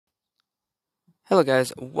Hello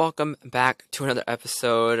guys, welcome back to another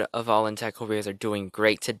episode of All in Tech. Hope you guys are doing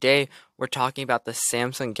great. Today we're talking about the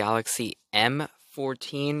Samsung Galaxy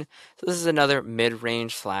M14. So this is another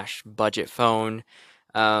mid-range slash budget phone.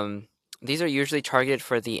 Um, these are usually targeted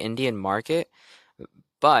for the Indian market,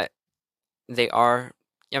 but they are,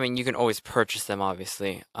 I mean, you can always purchase them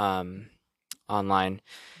obviously online.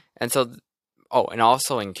 And so, oh, and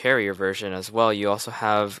also in carrier version as well, you also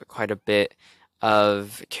have quite a bit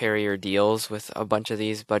of carrier deals with a bunch of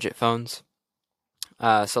these budget phones.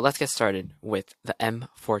 So let's get started with the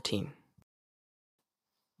M14.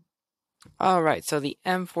 All right, so the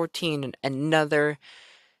M14,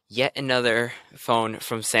 yet another phone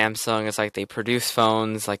from Samsung. It's like they produce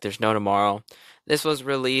phones like there's no tomorrow. This was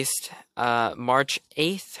released March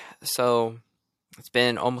 8th, so it's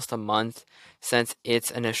been almost a month since its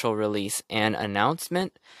initial release and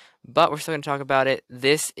announcement, but we're still going to talk about it.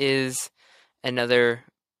 This is another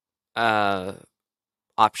uh,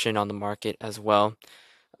 option on the market as well.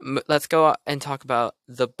 Let's go and talk about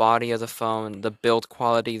the body of the phone, the build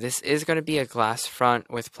quality. This is going to be a glass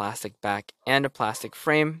front with plastic back and a plastic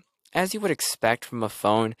frame, as you would expect from a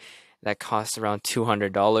phone that costs around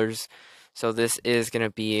 $200. So this is going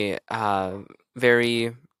to be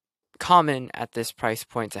very common at this price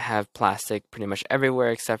point to have plastic pretty much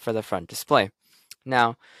everywhere except for the front display.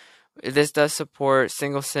 Now, this does support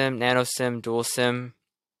single SIM, nano SIM, dual SIM,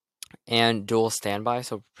 and dual standby,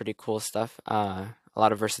 so pretty cool stuff. A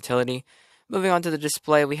lot of versatility. Moving on to the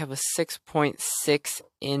display, we have a 6.6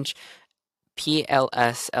 inch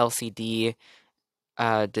PLS LCD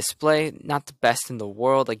display. Not the best in the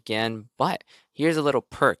world again, but here's a little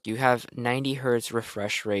perk. You have 90 Hz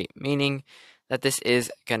refresh rate, meaning that this is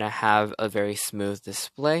going to have a very smooth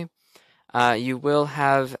display. You will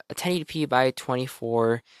have a 1080p by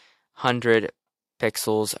 2400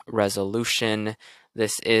 pixels resolution.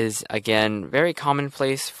 This is, again, very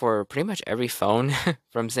commonplace for pretty much every phone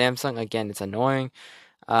from Samsung. Again, it's annoying.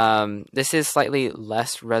 This is slightly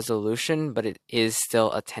less resolution, but it is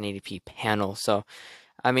still a 1080p panel. So,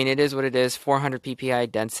 I mean, it is what it is. 400 ppi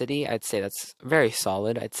density, I'd say that's very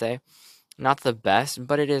solid, I'd say. Not the best,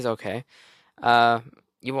 but it is okay.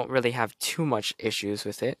 You won't really have too much issues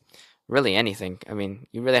with it. Really anything. I mean,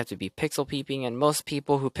 you really have to be pixel peeping, and most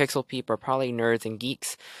people who pixel peep are probably nerds and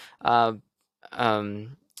geeks. Um,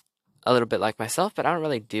 a little bit like myself, but I don't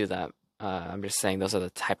really do that. I'm just saying those are the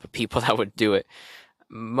type of people that would do it.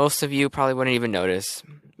 Most of you probably wouldn't even notice.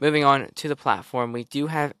 Moving on to the platform, we do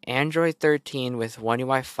have Android 13 with One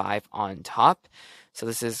UI 5 on top. So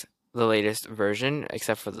this is the latest version,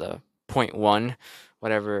 except for the 0.1,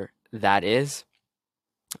 whatever that is.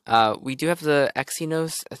 We do have the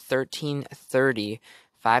Exynos 1330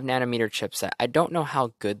 5nm chipset. I don't know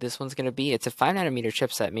how good this one's going to be. It's a 5nm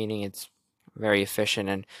chipset, meaning it's very efficient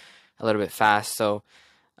and a little bit fast. So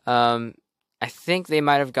I think they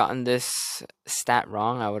might have gotten this stat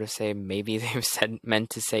wrong. I would have said maybe they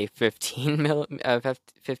meant to say 15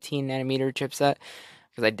 nanometer chipset,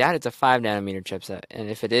 because I doubt it's a 5nm chipset. And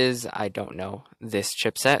if it is, I don't know this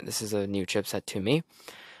chipset. This is a new chipset to me.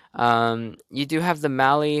 You do have the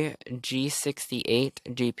Mali G68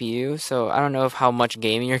 GPU, so I don't know how much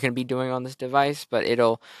gaming you're going to be doing on this device, but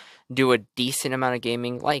it'll do a decent amount of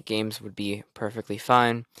gaming. Light games would be perfectly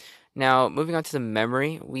fine. Now, moving on to the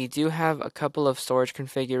memory, we do have a couple of storage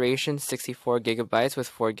configurations, 64 gigabytes with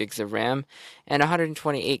 4 gigs of RAM, and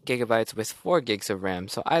 128 gigabytes with 4 gigs of RAM.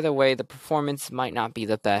 So either way, the performance might not be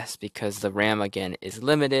the best because the RAM, again, is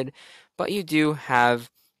limited, but you do have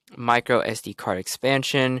micro SD card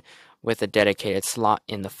expansion with a dedicated slot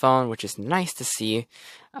in the phone, which is nice to see.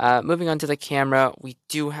 Moving on to the camera, we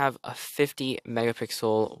do have a 50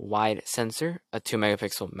 megapixel wide sensor, a 2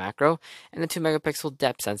 megapixel macro, and a 2 megapixel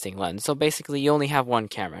depth sensing lens. So basically, you only have one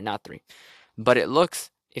camera, not three. But it looks,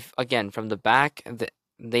 if again from the back,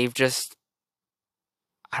 they've just,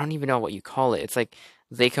 I don't even know what you call it. It's like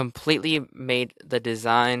they completely made the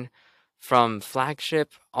design from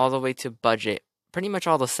flagship all the way to budget pretty much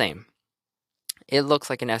all the same. It looks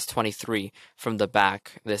like an S23 from the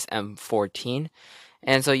back, this M14.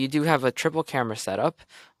 And so you do have a triple camera setup,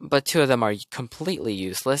 but two of them are completely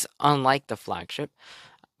useless, unlike the flagship.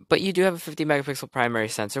 But you do have a 50 megapixel primary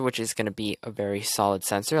sensor, which is going to be a very solid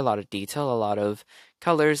sensor, a lot of detail, a lot of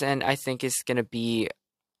colors, and I think it's going to be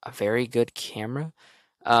a very good camera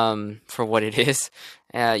for what it is.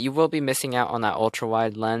 You will be missing out on that ultra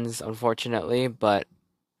wide lens, unfortunately, but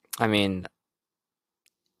I mean,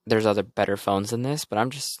 there's other better phones than this, but I'm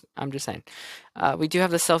just saying. We do have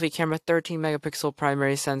the selfie camera, 13 megapixel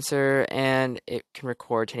primary sensor, and it can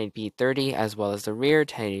record 1080p 30 as well as the rear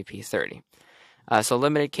 1080p 30. So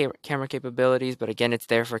limited camera capabilities, but again, it's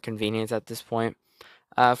there for convenience at this point.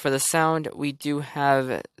 For the sound, we do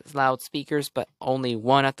have loud speakers, but only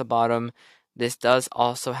one at the bottom. This does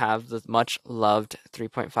also have the much loved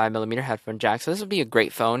 3.5mm headphone jack, so this would be a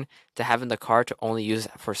great phone to have in the car to only use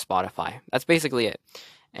for Spotify. That's basically it.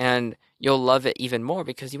 And you'll love it even more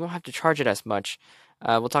because you won't have to charge it as much.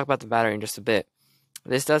 We'll talk about the battery in just a bit.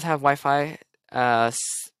 This does have Wi-Fi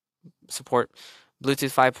support,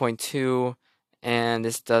 Bluetooth 5.2, and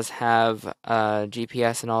this does have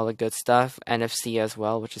GPS and all the good stuff, NFC as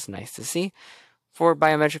well, which is nice to see. For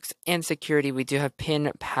biometrics and security, we do have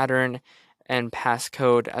PIN, pattern, and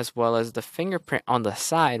passcode, as well as the fingerprint on the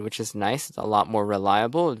side, which is nice. It's a lot more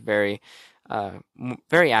reliable, very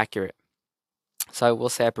accurate. So I will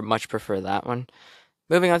say I much prefer that one.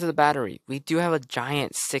 Moving on to the battery, we do have a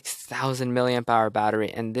giant 6,000 milliamp hour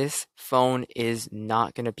battery, and this phone is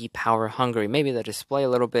not going to be power hungry. Maybe the display a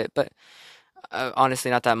little bit, but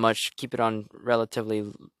honestly, not that much. Keep it on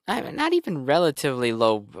relatively, not even relatively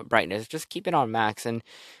low brightness. Just keep it on max. And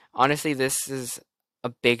honestly, this is a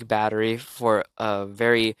big battery for a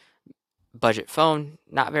very budget phone,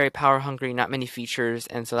 not very power hungry, not many features,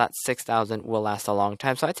 and so that 6,000 will last a long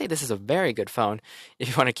time. So I'd say this is a very good phone if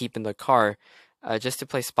you want to keep in the car, just to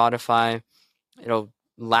play Spotify. It'll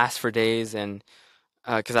last for days, and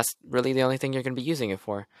because that's really the only thing you're going to be using it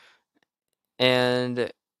for.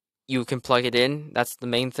 And you can plug it in. That's the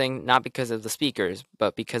main thing, not because of the speakers,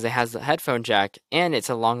 but because it has the headphone jack and it's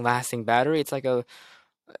a long-lasting battery. It's like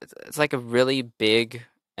a really big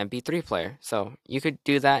MP3 player. So you could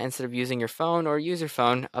do that instead of using your phone, or use your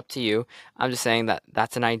phone, up to you. I'm just saying that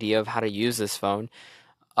that's an idea of how to use this phone.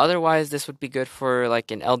 Otherwise, this would be good for like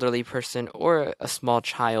an elderly person or a small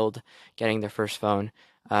child getting their first phone.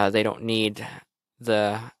 They don't need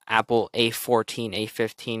the Apple A14,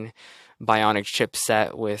 A15 Bionic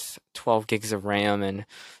chipset with 12 gigs of RAM and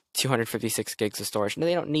 256 gigs of storage. No,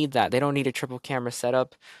 they don't need that. They don't need a triple camera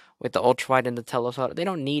setup with the ultra wide and the telephoto. They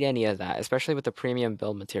don't need any of that, especially with the premium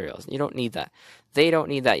build materials. You don't need that. They don't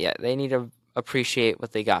need that yet. They need to appreciate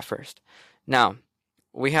what they got first. Now,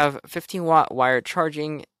 we have 15-watt wired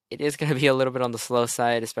charging. It is going to be a little bit on the slow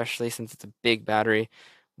side, especially since it's a big battery.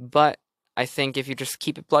 But I think if you just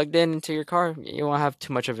keep it plugged in into your car, you won't have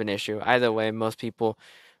too much of an issue. Either way, most people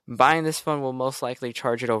buying this phone will most likely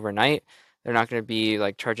charge it overnight. They're not going to be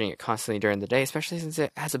like charging it constantly during the day, especially since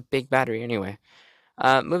it has a big battery anyway.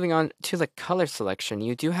 Moving on to the color selection,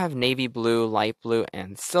 you do have navy blue, light blue,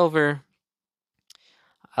 and silver.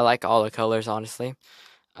 I like all the colors, honestly.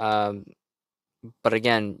 But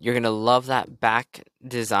again, you're going to love that back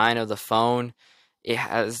design of the phone. It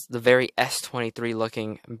has the very S23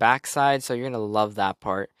 looking backside, so you're going to love that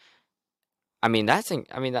part. That's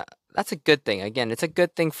a good thing. Again, it's a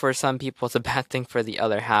good thing for some people. It's a bad thing for the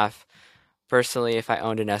other half. Personally, if I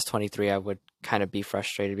owned an S23, I would kind of be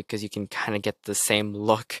frustrated because you can kind of get the same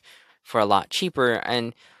look for a lot cheaper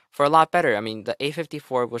and for a lot better. The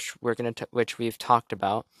A54, which we've talked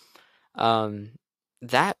about,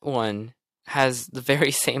 that one has the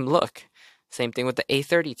very same look. Same thing with the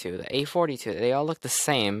A32, the A42. They all look the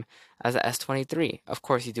same as the S23. Of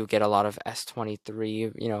course, you do get a lot of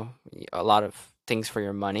S23, a lot of things for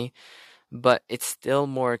your money, but it's still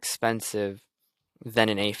more expensive than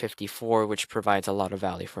an A54, which provides a lot of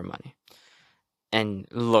value for money and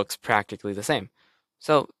looks practically the same.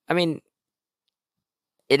 So,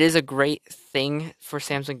 it is a great thing for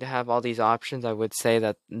Samsung to have all these options. I would say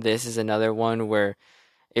that this is another one where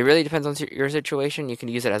it really depends on your situation. You can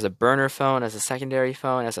use it as a burner phone, as a secondary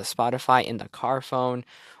phone, as a Spotify in the car phone,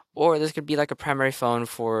 or this could be like a primary phone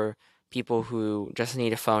for people who just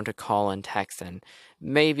need a phone to call and text and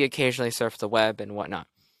maybe occasionally surf the web and whatnot.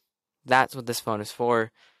 That's what this phone is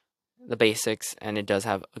for, the basics, and it does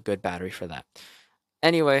have a good battery for that.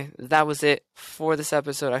 Anyway, that was it for this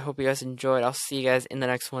episode. I hope you guys enjoyed. I'll see you guys in the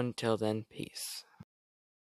next one. Till then, peace.